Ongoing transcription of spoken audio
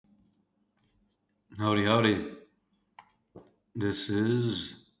Howdy, howdy. This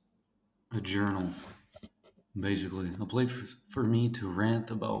is a journal, basically. A place for me to rant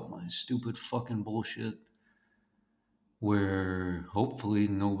about my stupid fucking bullshit where hopefully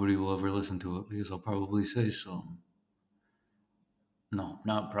nobody will ever listen to it because I'll probably say some. No,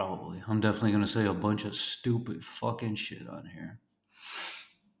 not probably. I'm definitely going to say a bunch of stupid fucking shit on here.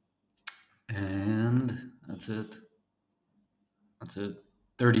 And that's it. That's it.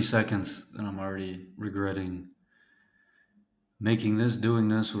 30 seconds, and I'm already regretting making this, doing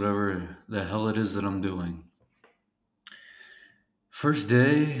this, whatever the hell it is that I'm doing. First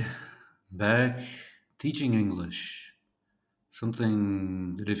day back teaching English.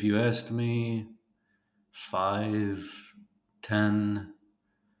 Something that if you asked me 5, 10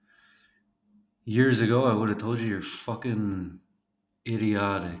 years ago, I would have told you you're fucking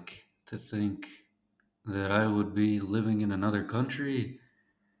idiotic to think that I would be living in another country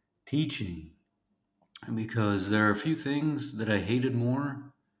teaching. Because there are a few things that I hated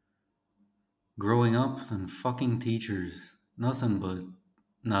more growing up than fucking teachers. Nothing but,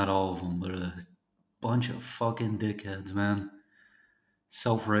 not all of them, but a bunch of fucking dickheads, man.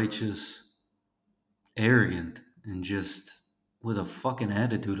 Self righteous, arrogant, and just with a fucking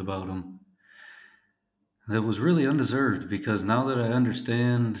attitude about them that was really undeserved because now that I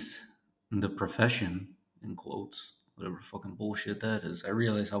understand the profession, in quotes, whatever fucking bullshit that is, I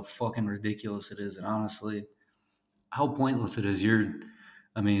realize how fucking ridiculous it is and honestly, how pointless it is.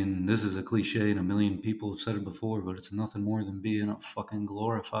 I mean, this is a cliche and a million people have said it before, but it's nothing more than being a fucking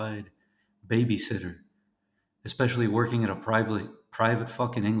glorified babysitter, especially working at a private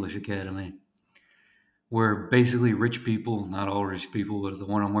fucking English academy where basically rich people, not all rich people, but the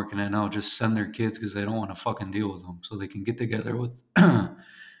one I'm working at now, just send their kids because they don't want to fucking deal with them. So they can get together with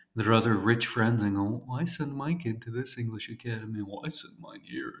their other rich friends and go, well, I send my kid to this English academy. Well, I send mine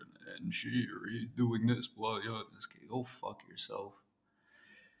here. And she or he doing this, blah, blah. This kid, go fuck yourself.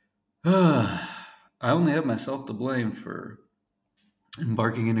 I only have myself to blame for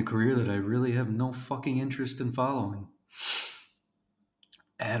embarking in a career that I really have no fucking interest in following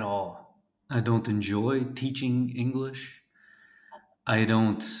at all. I don't enjoy teaching English. I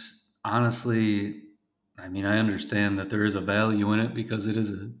don't honestly. I mean, I understand that there is a value in it because it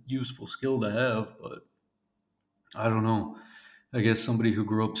is a useful skill to have, but I don't know. I guess somebody who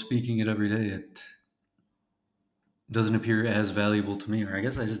grew up speaking it every day, it doesn't appear as valuable to me, or I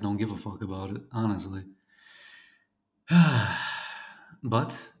guess I just don't give a fuck about it, honestly.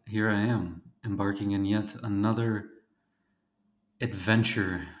 But here I am, embarking in yet another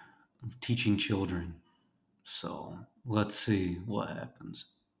adventure of teaching children. So let's see what happens.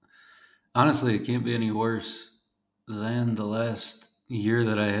 Honestly, it can't be any worse than the last year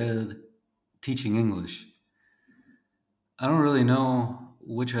that I had teaching English. I don't really know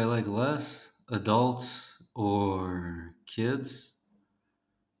which I like less, adults or kids.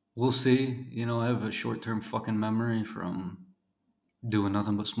 We'll see. I have a short term fucking memory from doing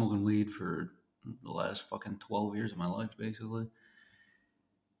nothing but smoking weed for the last fucking 12 years of my life, basically.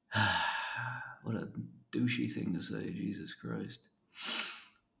 What a douchey thing to say, Jesus Christ.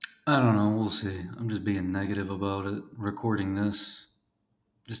 I don't know, we'll see. I'm just being negative about it, recording this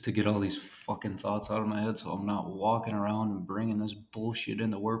just to get all these fucking thoughts out of my head so I'm not walking around and bringing this bullshit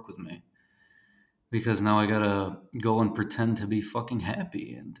into work with me. Because now I gotta go and pretend to be fucking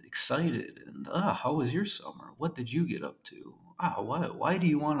happy and excited. And, how was your summer? What did you get up to? Why do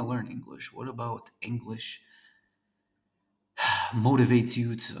you want to learn English? What about English motivates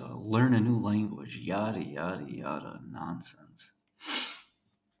you to learn a new language? Yada, yada, yada. Nonsense.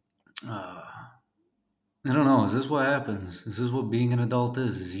 Uh, I don't know. Is this what happens? Is this what being an adult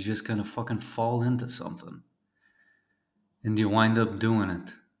is? Is you just kind of fucking fall into something and you wind up doing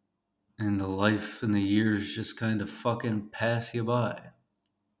it, and the life and the years just kind of fucking pass you by.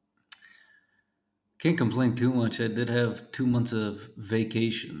 Can't complain too much. I did have 2 months of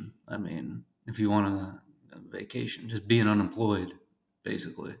vacation. I mean, if you want a vacation, just being unemployed,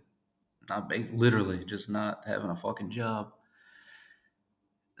 basically. Literally, just not having a fucking job.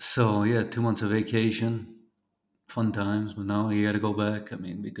 So yeah, 2 months of vacation, fun times. But now you got to go back. I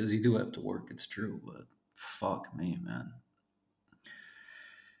mean, because you do have to work. It's true, but fuck me, man.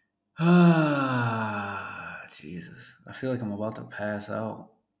 Ah, Jesus. I feel like I'm about to pass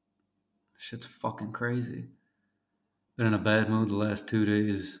out. Shit's fucking crazy. Been in a bad mood the last 2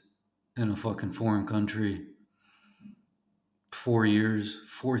 days in a fucking foreign country. 4 years,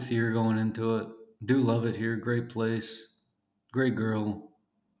 fourth year going into it. Do love it here. Great place. Great girl.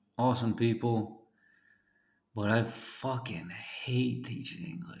 Awesome people. But I fucking hate teaching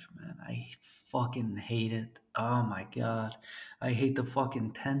English, man. I fucking hate it. Oh my god. I hate the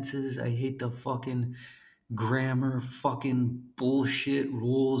fucking tenses. I hate the fucking grammar, fucking bullshit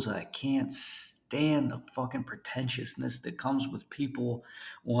rules. I can't stand the fucking pretentiousness that comes with people.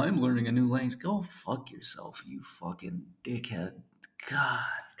 Well, I'm learning a new language. Go fuck yourself, you fucking dickhead. God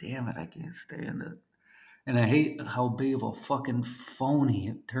damn it, I can't stand it. And I hate how big of a fucking phony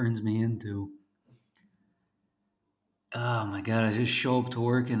it turns me into. Oh my god, I just show up to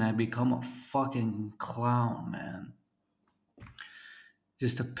work and I become a fucking clown, man.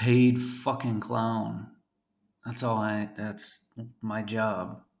 Just a paid fucking clown. That's my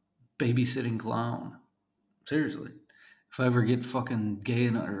job. Babysitting clown. Seriously. If I ever get fucking gay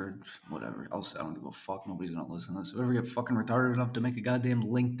enough or whatever, else I don't give a fuck. Nobody's gonna listen to this. If I ever get fucking retarded enough to make a goddamn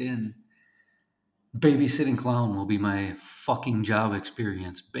LinkedIn, babysitting clown will be my fucking job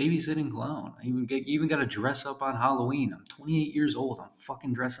experience. Babysitting clown. I even got to dress up on Halloween. I'm 28 years old. I'm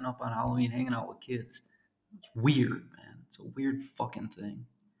fucking dressing up on Halloween, hanging out with kids. It's weird, man. It's a weird fucking thing.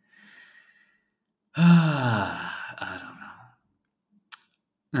 I don't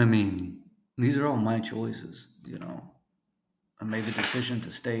know. I mean, these are all my choices, you know. I made the decision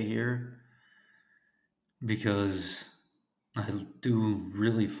to stay here because I do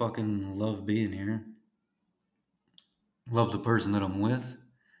really fucking love being here. Love the person that I'm with,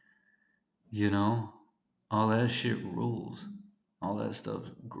 you know. All that shit rules. All that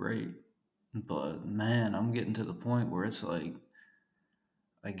stuff's great. But man, I'm getting to the point where it's like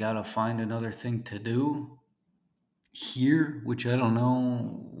I gotta find another thing to do here, which I don't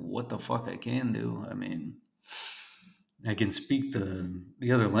know what the fuck I can do. I mean, I can speak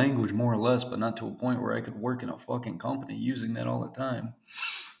the other language more or less, but not to a point where I could work in a fucking company using that all the time,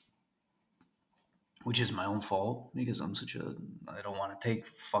 which is my own fault because I don't want to take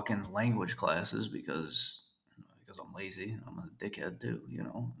fucking language classes because I'm lazy. I'm a dickhead too, you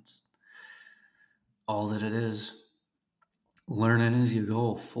know. It's all that it is. Learning as you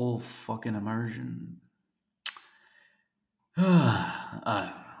go, full fucking immersion. I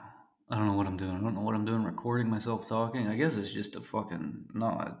don't know. I don't know what I'm doing. I don't know what I'm doing recording myself talking. I guess it's just to fucking. No,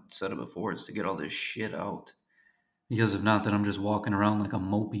 I said it before. It's to get all this shit out. Because if not, then I'm just walking around like a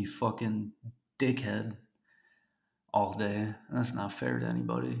mopey fucking dickhead all day. That's not fair to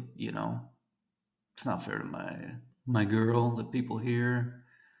anybody, you know? It's not fair to my girl, the people here,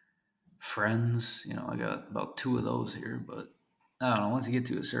 friends. You know, I got about two of those here, but I don't know. Once you get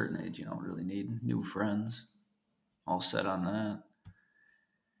to a certain age, you don't really need new friends. All set on that.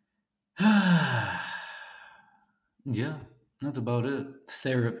 Yeah, that's about it.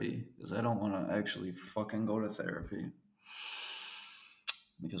 Therapy, because I don't want to actually fucking go to therapy.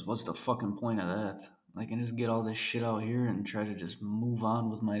 Because what's the fucking point of that? I can just get all this shit out here and try to just move on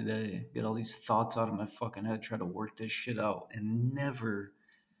with my day. Get all these thoughts out of my fucking head, try to work this shit out, and never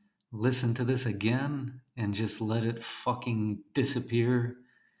listen to this again and just let it fucking disappear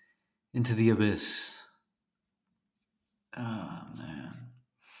into the abyss. Oh, man.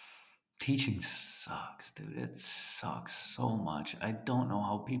 Teaching sucks, dude. It sucks so much. I don't know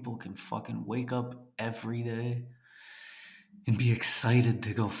how people can fucking wake up every day and be excited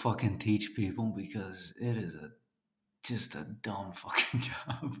to go fucking teach people because it is just a dumb fucking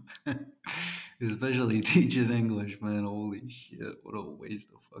job. Especially teaching English, man. Holy shit. What a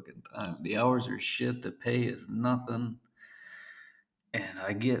waste of fucking time. The hours are shit. The pay is nothing. And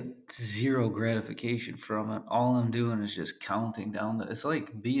I get zero gratification from it. All I'm doing is just counting down. It's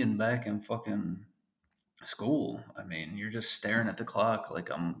like being back in fucking school. I mean, you're just staring at the clock like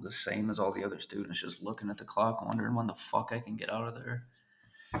I'm the same as all the other students, just looking at the clock, wondering when the fuck I can get out of there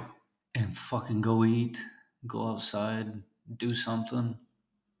and fucking go eat, go outside, do something.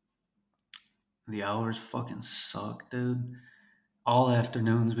 The hours fucking suck, dude. All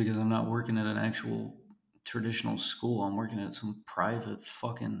afternoons because I'm not working at an actual traditional school. I'm working at some private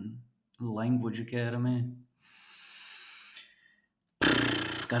fucking language academy.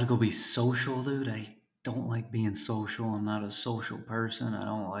 Gotta go be social, dude. I don't like being social. I'm not a social person. I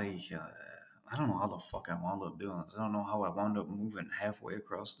don't like. I don't know how the fuck I wound up doing this. I don't know how I wound up moving halfway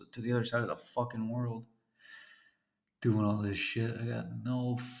across to the other side of the fucking world, doing all this shit. I got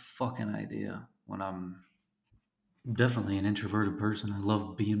no fucking idea. When I'm definitely an introverted person, I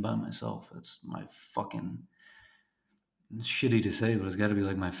love being by myself. That's my fucking. It's shitty to say, but it's got to be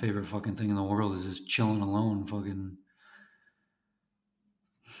like my favorite fucking thing in the world is just chilling alone, fucking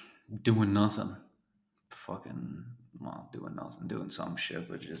doing nothing. Fucking, well, doing nothing, doing some shit,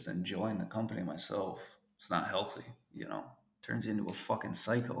 but just enjoying the company myself. It's not healthy, you know. Turns you into a fucking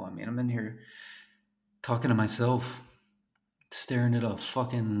psycho. I mean, I'm in here talking to myself, staring at a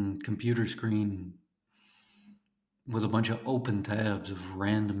fucking computer screen with a bunch of open tabs of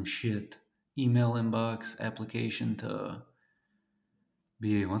random shit. Email inbox, application to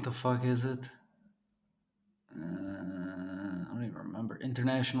be, what the fuck is it? I don't even remember.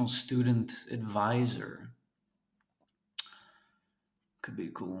 International Student Advisor. Could be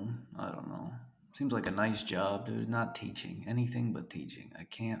cool. I don't know. Seems like a nice job, dude. Not teaching. Anything but teaching. I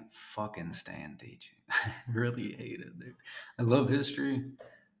can't fucking stand teaching. I really hate it, dude. I love history.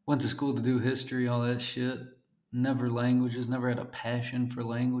 Went to school to do history, all that shit. Never languages, never had a passion for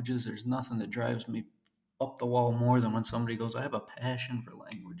languages. There's nothing that drives me up the wall more than when somebody goes, I have a passion for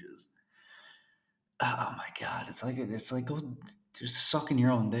languages. Oh my god, it's like go just sucking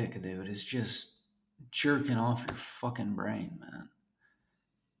your own dick, dude. It's just jerking off your fucking brain, man.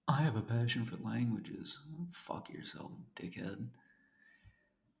 I have a passion for languages. Fuck yourself, dickhead.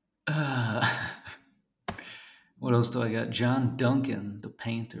 Uh, what else do I got? John Duncan, the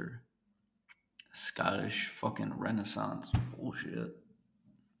painter. Scottish fucking Renaissance bullshit.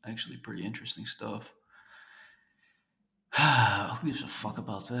 Actually, pretty interesting stuff. Who gives a fuck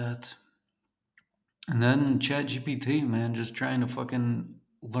about that? And then ChatGPT, man, just trying to fucking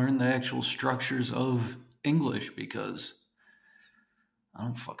learn the actual structures of English because I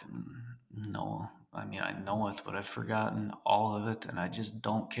don't fucking know. I mean, I know it, but I've forgotten all of it, and I just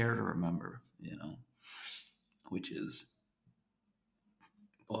don't care to remember, which is,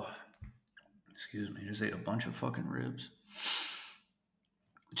 oh, excuse me, just ate a bunch of fucking ribs,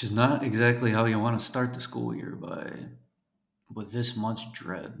 which is not exactly how you want to start the school year with this much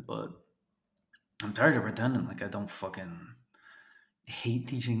dread, but I'm tired of pretending like I don't fucking hate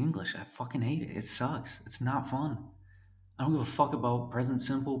teaching English. I fucking hate it. It sucks. It's not fun. I don't give a fuck about present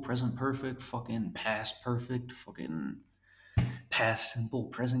simple, present perfect, fucking past perfect, fucking past simple,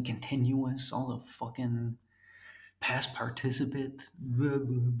 present continuous, all the fucking past participant. Blah,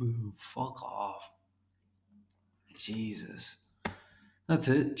 blah, blah. Fuck off. Jesus. That's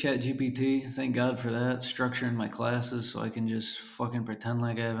it. Chat GPT. Thank God for that. Structuring my classes so I can just fucking pretend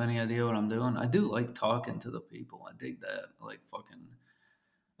like I have any idea what I'm doing. I do like talking to the people. I dig that.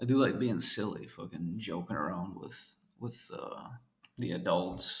 I do like being silly, fucking joking around with the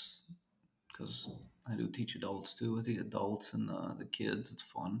adults because I do teach adults too with the adults and the kids. It's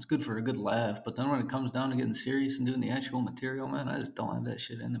fun. It's good for a good laugh. But then when it comes down to getting serious and doing the actual material, man, I just don't have that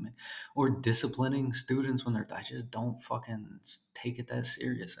shit into me. Or disciplining students when I just don't fucking take it that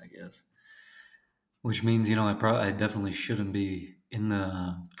serious. I guess, which means I definitely shouldn't be in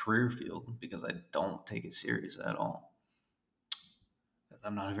the career field because I don't take it serious at all.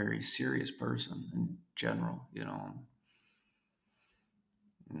 I'm not a very serious person in general.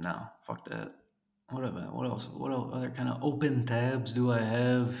 No, fuck that. What about what else? What other kind of open tabs do I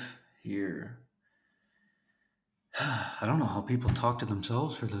have here? I don't know how people talk to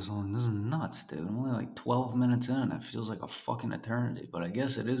themselves for this long. This is nuts, dude. I'm only like 12 minutes in. It feels like a fucking eternity. But I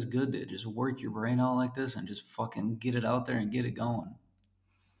guess it is good to just work your brain out like this and just fucking get it out there and get it going.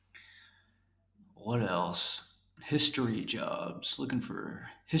 What else? History jobs. Looking for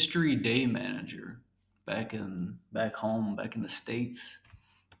history day manager back home, back in the States.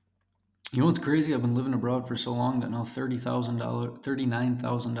 You know what's crazy? I've been living abroad for so long that now $30,000,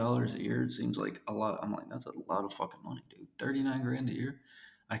 $39,000 a year. It seems like a lot. I'm like, that's a lot of fucking money, dude. 39 grand a year.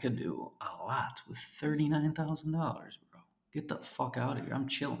 I could do a lot with $39,000, bro. Get the fuck out of here. I'm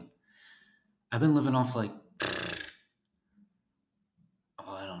chilling. I've been living off oh,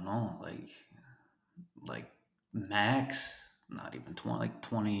 I don't know, like max, not even 20, like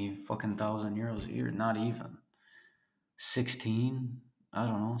 20 fucking thousand euros a year. Not even 16. I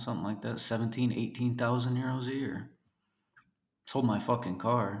don't know, something like that. 17, 18,000 euros a year. Sold my fucking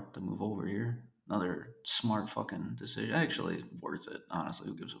car to move over here. Another smart fucking decision. Actually, worth it. Honestly,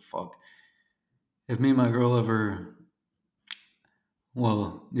 who gives a fuck? If me and my girl ever,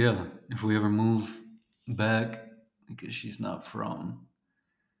 well, yeah, if we ever move back, because she's not from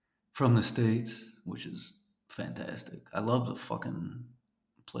the states, which is fantastic. I love the fucking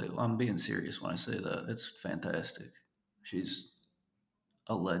play. I'm being serious when I say that. It's fantastic. She's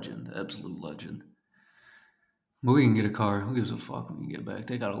a legend, absolute legend. But we can get a car. Who gives a fuck when we get back?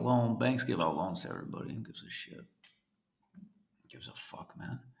 They got a loan. Banks give out loans to everybody. Who gives a shit? Gives a fuck,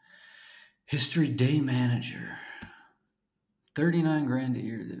 man. History day manager. 39 grand a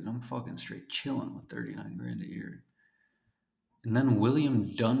year, dude. I'm fucking straight chilling with 39 grand a year. And then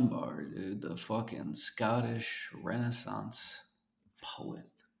William Dunbar, dude, the fucking Scottish Renaissance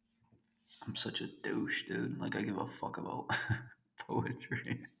poet. I'm such a douche, dude. Like, I give a fuck about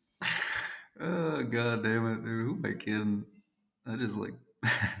poetry. Oh, god damn it, dude. Who am I kidding? I just like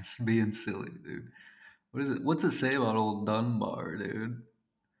it's being silly, dude. What is it? What's it say about old Dunbar, dude?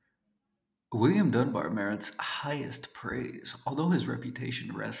 William Dunbar merits highest praise, although his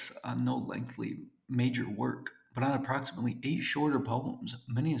reputation rests on no lengthy major work, but on approximately 8 shorter poems,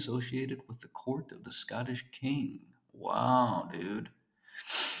 many associated with the court of the Scottish king. Wow, dude.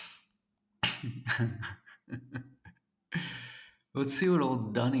 Let's see what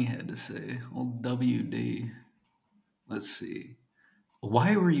old Dunny had to say. Old WD. Let's see.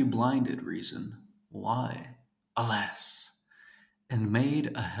 Why were you blinded, reason? Why? Alas, and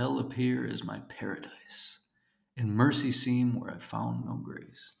made a hell appear as my paradise, and mercy seem where I found no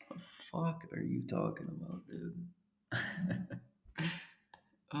grace. What the fuck are you talking about, dude?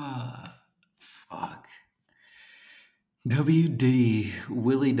 Ah, fuck. WD,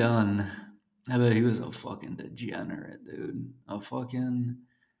 Willie Dunn. I bet he was a fucking degenerate, dude. A fucking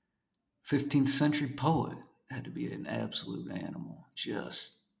 15th century poet. Had to be an absolute animal.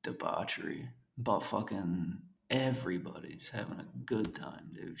 Just debauchery. About fucking everybody just having a good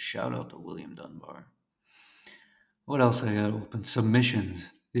time, dude. Shout out to William Dunbar. What else I got open?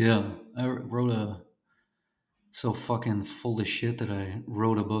 Submissions. Yeah, I wrote a so fucking full of shit that I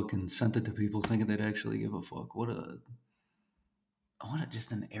wrote a book and sent it to people thinking they'd actually give a fuck. What a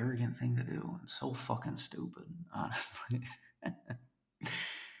just an arrogant thing to do and so fucking stupid, honestly.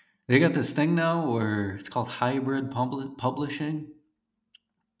 They got this thing now where it's called hybrid publishing.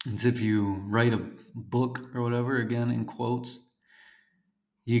 It's if you write a book or whatever, again in quotes,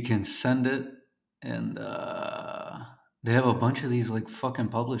 you can send it and they have a bunch of these like fucking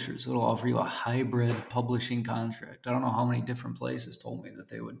publishers that'll offer you a hybrid publishing contract. I don't know how many different places told me that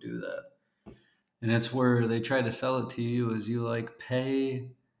they would do that. And it's where they try to sell it to you as you like pay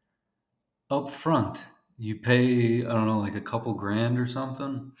up front. You pay, I don't know, like a couple grand or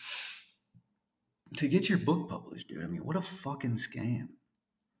something to get your book published, dude. I mean, what a fucking scam.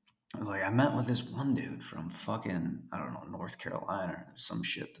 Like, I met with this one dude from fucking, I don't know, North Carolina or some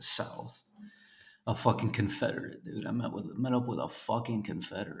shit, the South. A fucking Confederate, dude. I met up with a fucking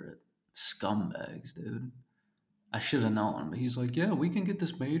Confederate. Scumbags, dude. I should have known, but he's like, yeah, we can get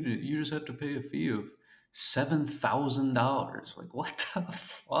this made. You just have to pay a fee of $7,000. Like, what the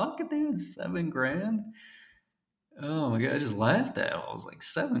fuck, dude? 7 grand? Oh my god, I just laughed at him. I was like,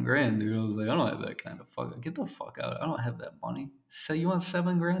 7 grand, dude. I was like, I don't have that kind of fuck. Get the fuck out. I don't have that money. Say you want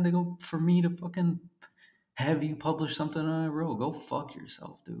 7 grand to go for me to fucking have you publish something I wrote? Go fuck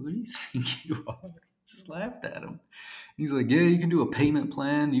yourself, dude. Who do you think you are? Just laughed at him. He's like, yeah, you can do a payment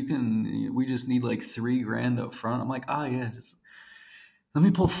plan. We just need like 3 grand up front. I'm like, oh yeah, just let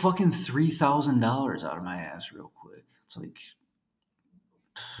me pull fucking $3,000 out of my ass real quick. It's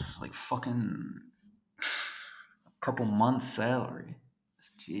like fucking a couple months' salary.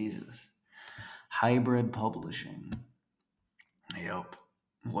 Jesus. Hybrid publishing. Yep.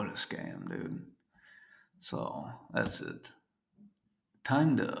 What a scam, dude. So that's it.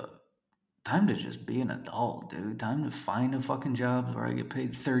 Time to time to just be an adult, dude. Time to find a fucking job where I get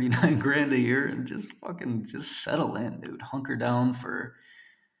paid 39 grand a year and just fucking just settle in, dude. Hunker down for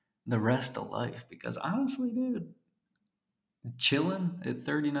the rest of life. Because honestly, dude, chilling at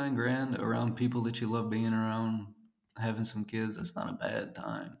 39 grand around people that you love being around, having some kids, that's not a bad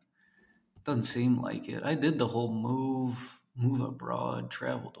time. Doesn't seem like it. I did the whole move abroad,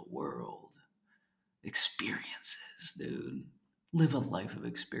 travel the world, experiences, dude. Live a life of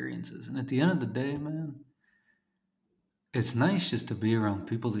experiences. And at the end of the day, man, it's nice just to be around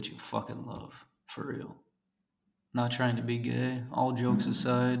people that you fucking love. For real. Not trying to be gay. All jokes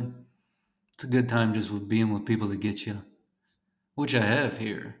aside, it's a good time just with being with people that get you. Which I have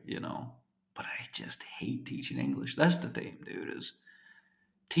here. But I just hate teaching English. That's the thing, dude, is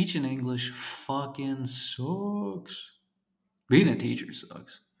teaching English fucking sucks. Being a teacher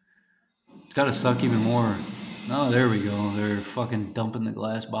sucks. It's gotta suck even more. Oh, there we go. They're fucking dumping the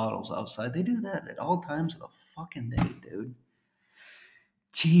glass bottles outside. They do that at all times of the fucking day, dude.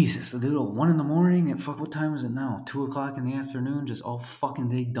 Jesus, they do it at 1 in the morning and fuck, what time is it now? 2 o'clock in the afternoon, just all fucking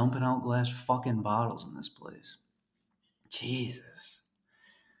day dumping out glass fucking bottles in this place. Jesus.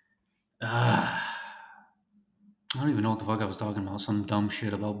 Ah. I don't even know what the fuck I was talking about. Some dumb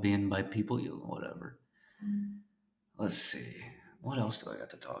shit about being by people, whatever. Let's see. What else do I got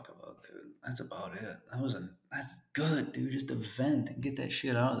to talk about, dude? That's about it. That's good, dude. Just to vent and get that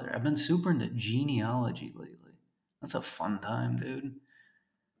shit out of there. I've been super into genealogy lately. That's a fun time, dude.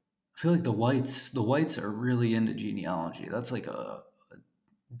 I feel like the whites are really into genealogy. That's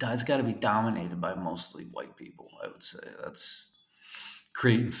got to be dominated by mostly white people, I would say. That's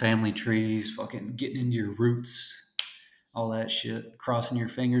creating family trees, fucking getting into your roots, all that shit, crossing your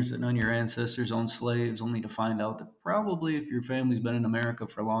fingers that none of your ancestors owned slaves, only to find out that probably if your family's been in America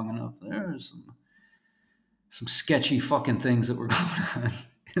for long enough, there's some sketchy fucking things that were going on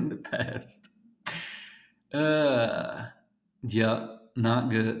in the past. Uh, yeah, not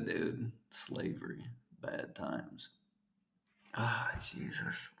good, dude. Slavery, bad times. Ah,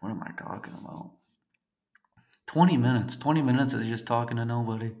 Jesus, what am I talking about? 20 minutes. 20 minutes of just talking to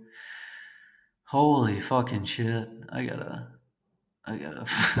nobody. Holy fucking shit! I gotta,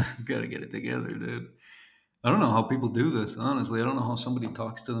 gotta get it together, dude. I don't know how people do this. Honestly, I don't know how somebody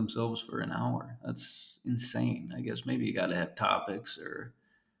talks to themselves for an hour. That's insane. I guess maybe you got to have topics or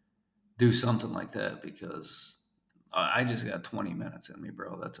do something like that because I just got 20 minutes in me,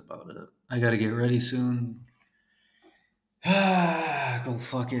 bro. That's about it. I got to get ready soon. Go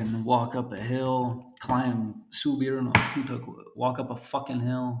fucking walk up a hill, climb Subir no Putak, walk up a fucking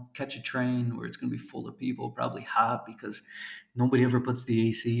hill, catch a train where it's gonna be full of people, probably hot because nobody ever puts the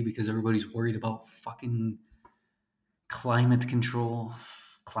AC because everybody's worried about fucking climate control,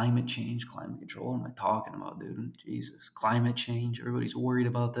 climate change, climate control. What am I talking about, dude? Jesus, climate change. Everybody's worried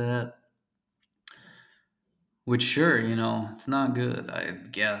about that. Which, sure, it's not good. I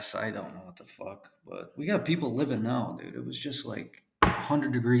guess I don't know what the fuck, but we got people living now, dude. It was just like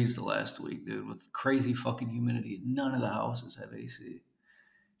 100 degrees the last week, dude, with crazy fucking humidity. None of the houses have AC.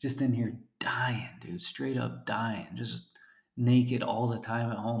 Just in here dying, dude, straight up dying, just naked all the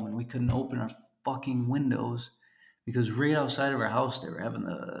time at home, and we couldn't open our fucking windows because right outside of our house they were having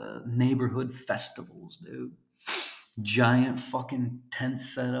the neighborhood festivals, dude. Giant fucking tents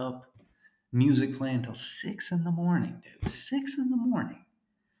set up, music playing until 6 in the morning, dude. 6 in the morning,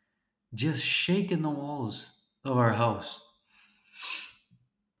 just shaking the walls of our house.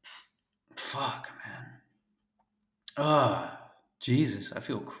 Fuck, man. Ah, Jesus, I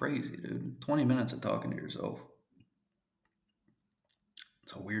feel crazy, dude. 20 minutes of talking to yourself.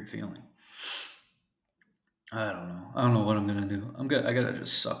 It's a weird feeling. I don't know. I don't know what I'm gonna do. I gotta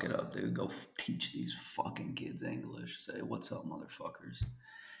just suck it up, dude. Go teach these fucking kids English. Say, what's up, motherfuckers?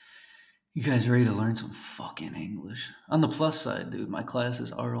 You guys ready to learn some fucking English? On the plus side, dude, my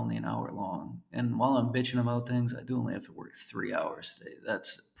classes are only an hour long. And while I'm bitching about things, I do only have to work 3 hours today.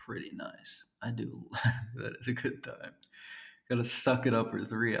 That's pretty nice. I do. That is a good time. Gotta suck it up for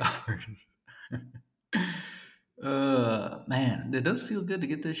 3 hours. Man, it does feel good to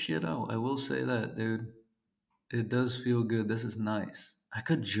get this shit out. I will say that, dude. It does feel good. This is nice. I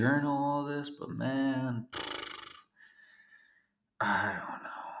could journal all this, but man, I don't know.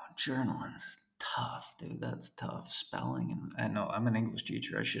 Journaling's tough, dude. That's tough. Spelling, and I know I'm an English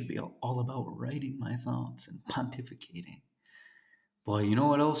teacher. I should be all about writing my thoughts and pontificating. Boy, you know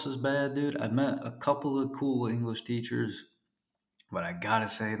what else is bad, dude? I've met a couple of cool English teachers, but I gotta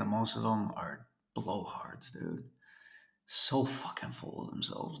say, the most of them are blowhards, dude. So fucking full of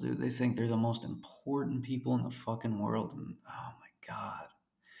themselves, dude. They think they're the most important people in the fucking world, and oh my god.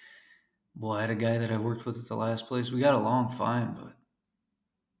 Boy, I had a guy that I worked with at the last place. We got along fine, but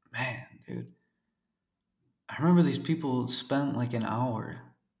man, dude, I remember these people spent like an hour,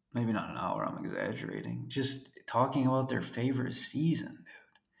 maybe not an hour, I'm exaggerating, just talking about their favorite season,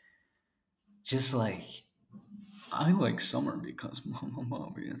 dude. Just like, I like summer because mama.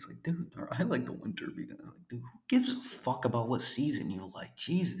 It's like, dude, or I like the winter because, like, dude, who gives a fuck about what season you like?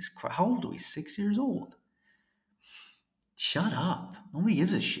 Jesus Christ, how old are we? 6 years old. Shut up. Nobody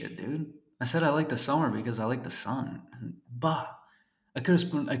gives a shit, dude. I said I like the summer because I like the sun. Bah. I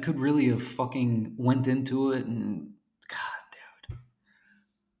could really have fucking went into it and God, dude.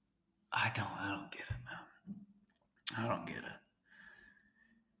 I don't get it, man. I don't get it.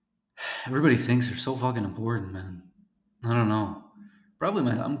 Everybody thinks they're so fucking important, man. I don't know. Probably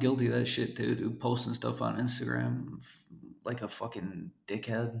I'm guilty of that shit too, dude. Posting stuff on Instagram like a fucking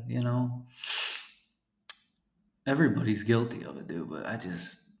dickhead. Everybody's guilty of it, dude, but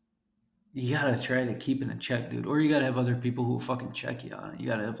you gotta try to keep it in check, dude. Or you gotta have other people who fucking check you on it. You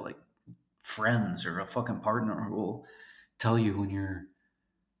gotta have like friends or a fucking partner who will tell you when you're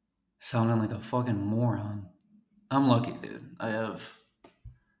sounding like a fucking moron. I'm lucky, dude. I have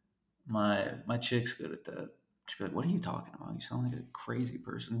my chick's good at that. She'd be like, "What are you talking about? You sound like a crazy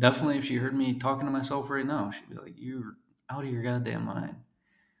person." Definitely, if she heard me talking to myself right now, she'd be like, "You're out of your goddamn mind."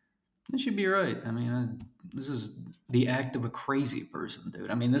 And she'd be right. I mean, this is the act of a crazy person, dude.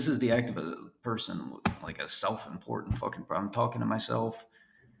 I mean, this is the act of a person with like a self-important fucking problem. I'm talking to myself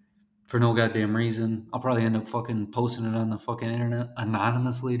for no goddamn reason. I'll probably end up fucking posting it on the fucking internet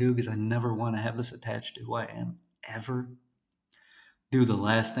anonymously, dude, because I never want to have this attached to who I am ever. Dude, the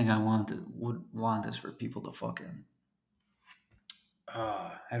last thing I would want is for people to fucking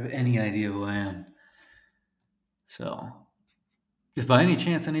have any idea who I am. So, if by any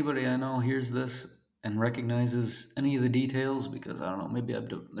chance anybody I know hears this and recognizes any of the details, because I don't know, maybe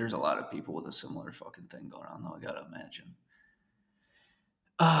there's a lot of people with a similar fucking thing going on, though, I gotta imagine.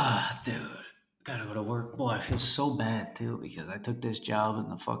 Dude, gotta go to work. Boy, I feel so bad too because I took this job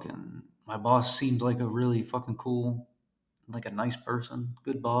and the fucking my boss seemed like a really fucking cool, like a nice person,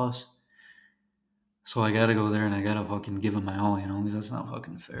 good boss. So I gotta go there and I gotta fucking give him my all, because that's not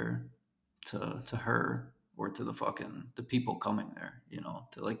fucking fair to her or to the people coming there,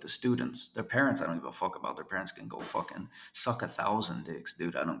 to like the students. Their parents, I don't give a fuck about. Their parents can go fucking suck 1,000 dicks,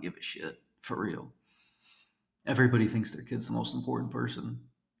 dude. I don't give a shit. For real. Everybody thinks their kid's the most important person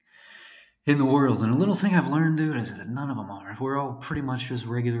in the world. And a little thing I've learned, dude, is that none of them are. We're all pretty much just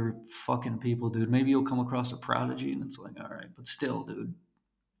regular fucking people, dude. Maybe you'll come across a prodigy and it's like, all right, but still, dude,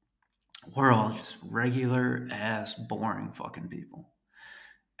 we're all just regular ass, boring fucking people.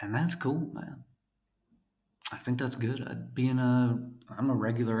 And that's cool, man. I think that's good. I'm a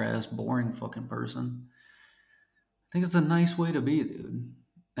regular ass, boring fucking person. I think it's a nice way to be, dude.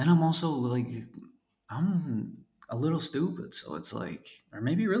 And I'm also like, I'm a little stupid, so it's like, or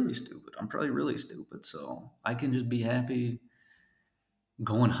maybe really stupid. I'm probably really stupid, so I can just be happy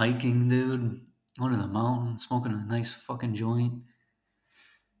going hiking, dude, going to the mountain, smoking a nice fucking joint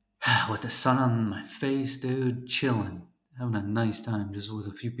with the sun on my face, dude, chilling, having a nice time just with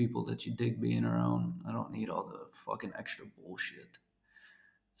a few people that you dig being around. I don't need all the fucking extra bullshit.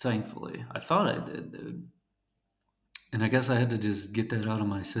 Thankfully, I thought I did, dude. And I guess I had to just get that out of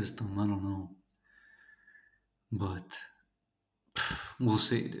my system. I don't know. But we'll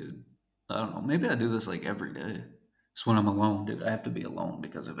see, dude. I don't know. Maybe I do this like every day. It's when I'm alone, dude. I have to be alone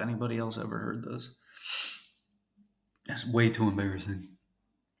because if anybody else ever heard this, it's way too embarrassing.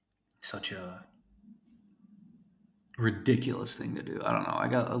 Such a ridiculous thing to do. I don't know. I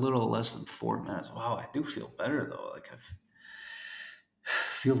got a little less than 4 minutes. Wow, I do feel better though. Like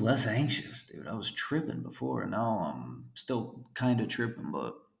feel less anxious, dude. I was tripping before. Now I'm still kind of tripping,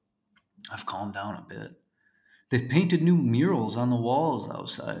 but I've calmed down a bit. They've painted new murals on the walls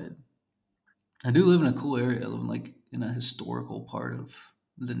outside. I do live in a cool area. I live in a historical part of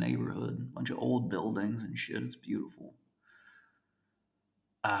the neighborhood. Bunch of old buildings and shit. It's beautiful.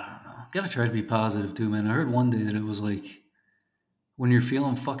 I don't know. Gotta try to be positive too, man. I heard one day that it was like when you're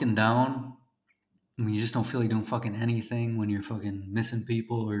feeling fucking down, when you just don't feel like doing fucking anything, when you're fucking missing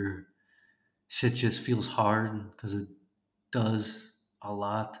people or shit just feels hard because it does a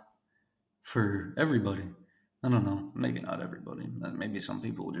lot for everybody. I don't know. Maybe not everybody. Maybe some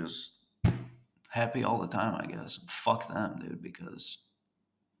people just happy all the time, I guess. Fuck them, dude, because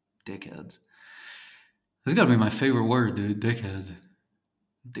dickheads. This got to be my favorite word, dude. Dickheads.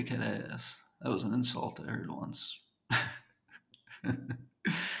 Dickhead ass. That was an insult I heard once.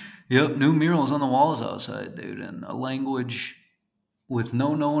 Yep, new murals on the walls outside, dude, in a language with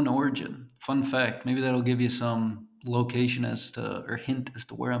no known origin. Fun fact, maybe that'll give you some location as to, or hint as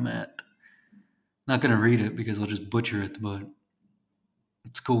to where I'm at. Not gonna read it because I'll just butcher it, but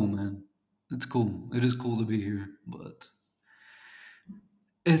it's cool, man. It's cool. It is cool to be here, but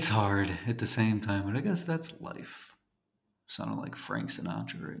it's hard at the same time. But I guess that's life. Sounding like Frank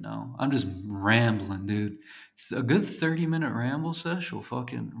Sinatra right now. I'm just rambling, dude. A good 30-minute ramble sesh will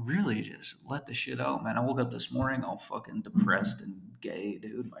fucking really just let the shit out, man. I woke up this morning all fucking depressed and gay,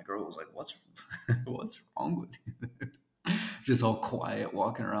 dude. My girl was like, what's wrong with you? Just all quiet,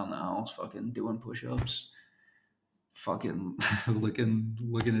 walking around the house, fucking doing push-ups, fucking looking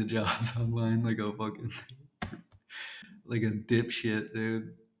at jobs online like a dipshit,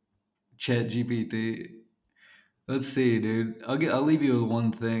 dude. Chat GPT. Let's see, dude. I'll leave you with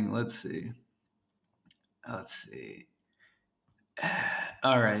one thing. Let's see. Let's see.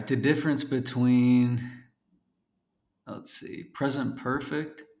 All right. The difference between, let's see, present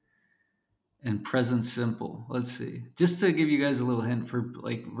perfect and present simple. Let's see. Just to give you guys a little hint for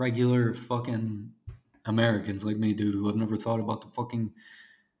like regular fucking Americans like me, dude, who have never thought about the fucking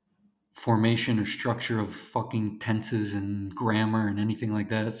formation or structure of fucking tenses and grammar and anything like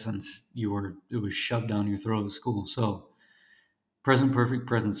that since it was shoved down your throat at school. So, present perfect,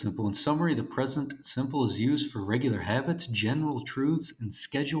 present simple. In summary, the present simple is used for regular habits, general truths, and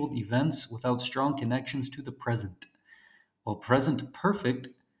scheduled events without strong connections to the present, while present perfect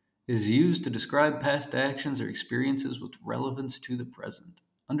is used to describe past actions or experiences with relevance to the present.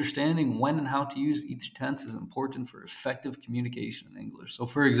 Understanding when and how to use each tense is important for effective communication in English. So,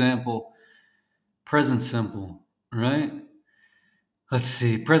 for example, present simple, right? Let's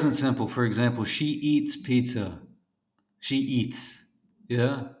see. Present simple, for example, she eats pizza. She eats.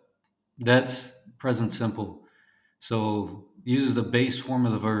 Yeah, that's present simple. So uses the base form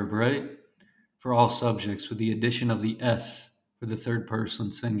of the verb, right? For all subjects with the addition of the S for the third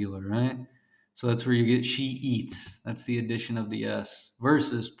person singular, right? So that's where you get she eats. That's the addition of the S.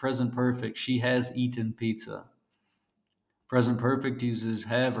 Versus present perfect, she has eaten pizza. Present perfect uses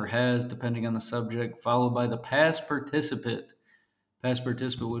have or has, depending on the subject, followed by the past participant. Past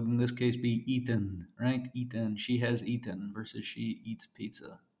participant would in this case be eaten, right? Eaten. She has eaten versus she eats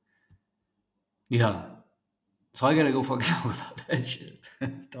pizza. Yeah. So I gotta go fucking talk about that shit.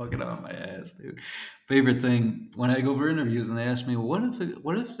 It's talking about my ass, dude. Favorite thing when I go for interviews and they ask me, well,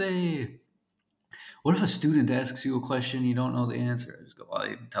 what if a student asks you a question you don't know the answer? I just go, well,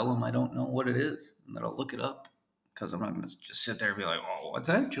 I tell them I don't know what it is, and then I'll look it up because I'm not gonna just sit there and be like, oh, what's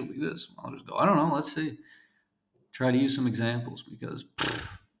actually this? I'll just go, I don't know. Let's see. Try to use some examples because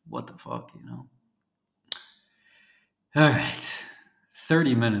what the fuck, you know? All right.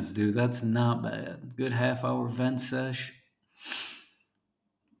 30 minutes, dude. That's not bad. Good half hour vent sesh.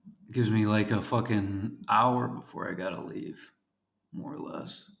 Gives me like a fucking hour before I gotta leave, more or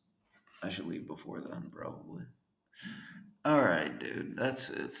less. I should leave before then, probably. All right, dude. That's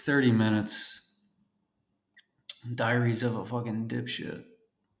it. 30 minutes. Diaries of a fucking dipshit.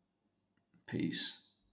 Peace.